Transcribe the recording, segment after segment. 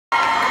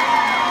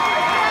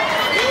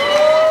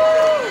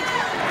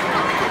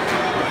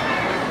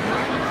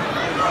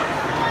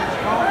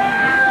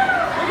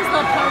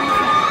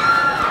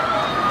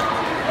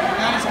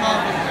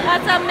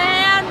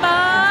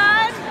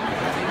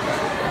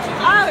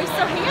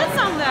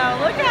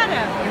though. Look at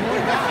him.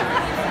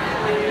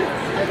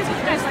 Look at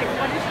this guy's like,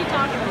 what is she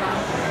talking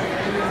about?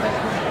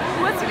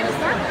 Who wants to get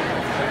started?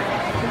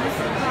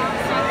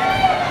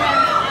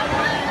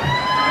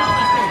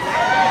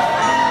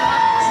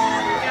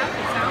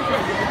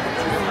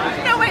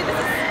 No, wait, this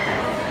is...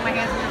 My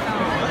hands are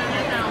phone.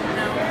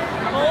 No.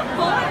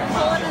 Pull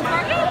it and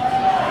target?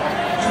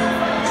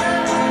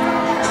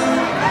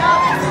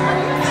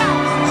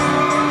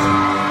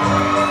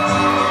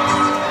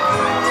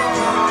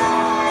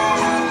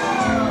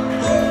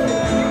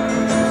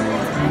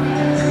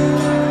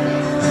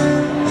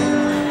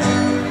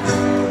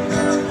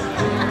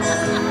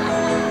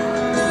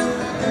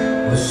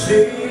 She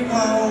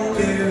won't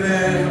give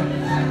in.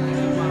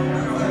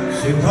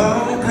 She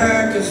won't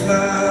crack a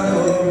smile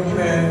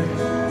open.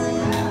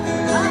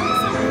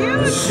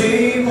 She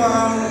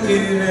won't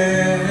give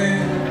in.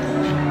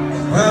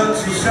 But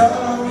she's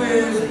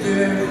always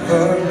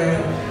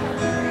different.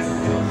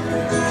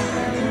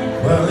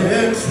 Well,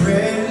 it's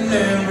written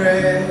in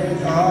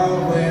red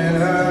all in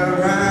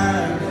her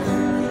eyes.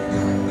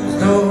 There's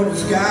no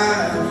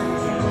disguise.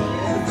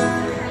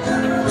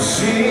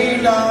 She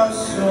lost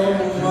so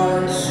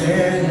much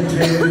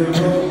into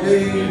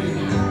belief.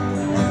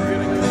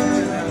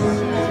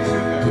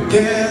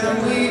 Together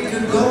we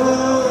could go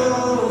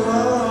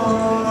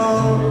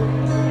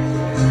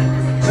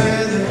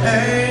where there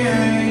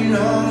ain't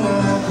no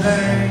more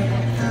pain.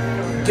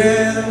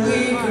 Together we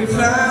could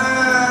fly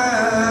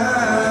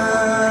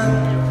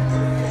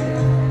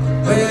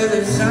where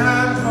there's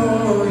time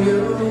for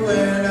you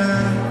and I.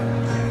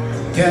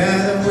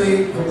 Together we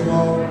could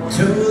walk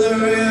to the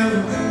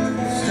river,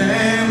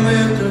 stand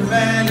with the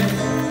vanish,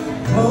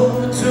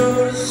 over to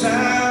the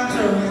sounds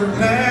of the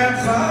band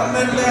from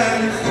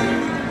Atlantis.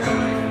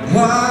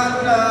 One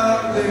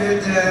lovely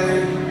day,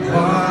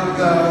 one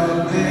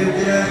lovely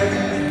day.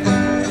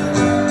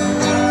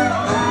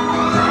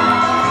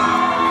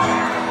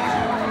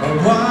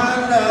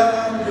 One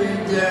lovely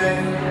day,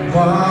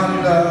 one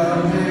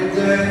lovely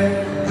day.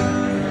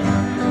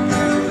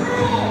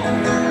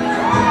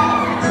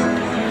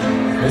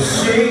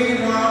 She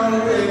won't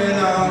live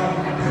on.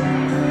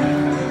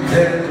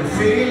 Let the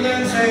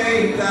feeling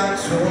take out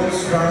so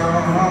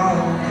strong.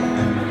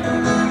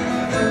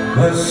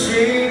 But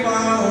she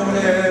won't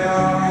let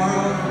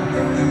on.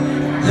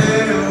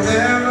 They're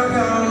never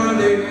gonna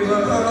leave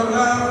her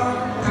alone.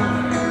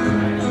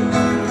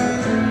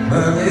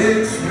 But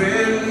it's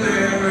written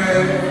in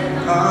red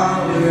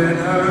all in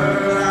her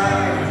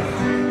eyes.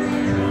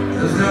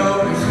 There's no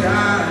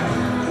disguise.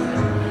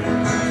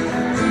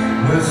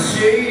 But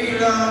she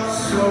lost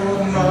so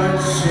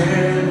much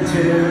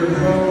until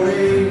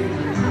belief.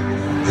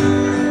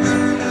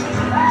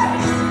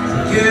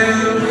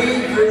 Together we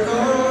could go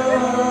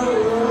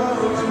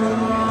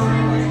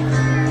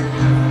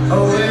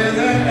where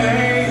there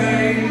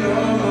ain't no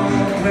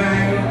more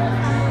pain.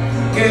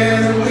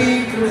 Together we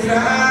could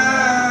fly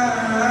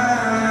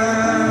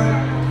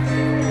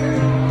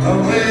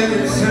where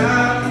there's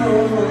time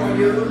for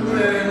you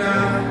and I.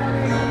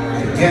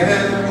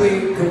 Together we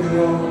could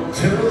walk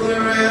to the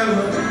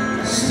river,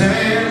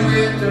 stand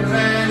with the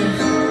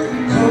vanish,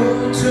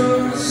 move to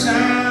the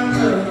sound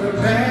of the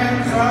band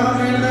from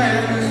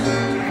Atlantis.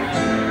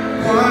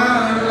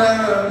 One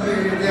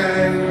lovely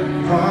day,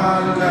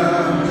 one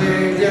lovely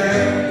day.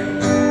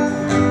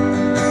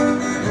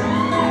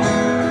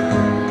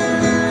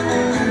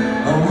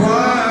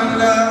 One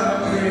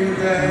lovely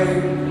day,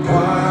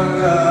 one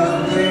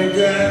lovely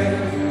day.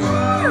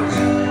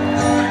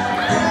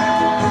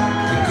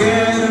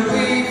 Together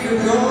we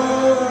could go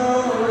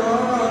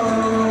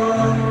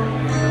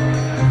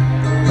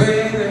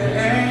where there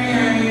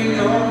ain't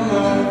no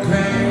more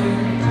pain.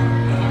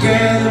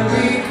 Together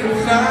we could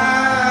fly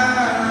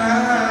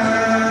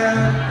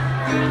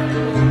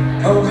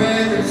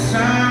where there's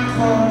time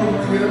for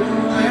you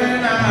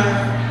and I.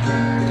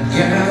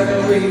 Together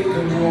we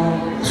could walk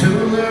to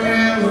the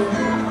river,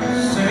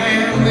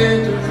 stand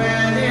with the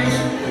vanish,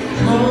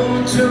 move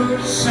to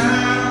the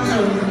sound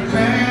of the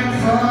band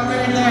from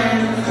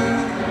Atlantis.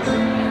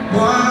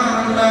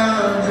 One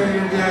lovely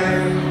day,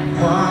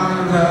 one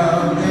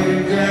lovely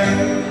day.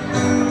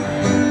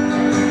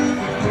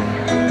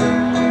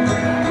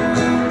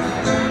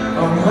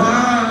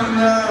 One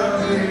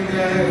lovely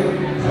day,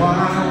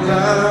 one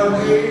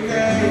lovely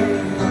day.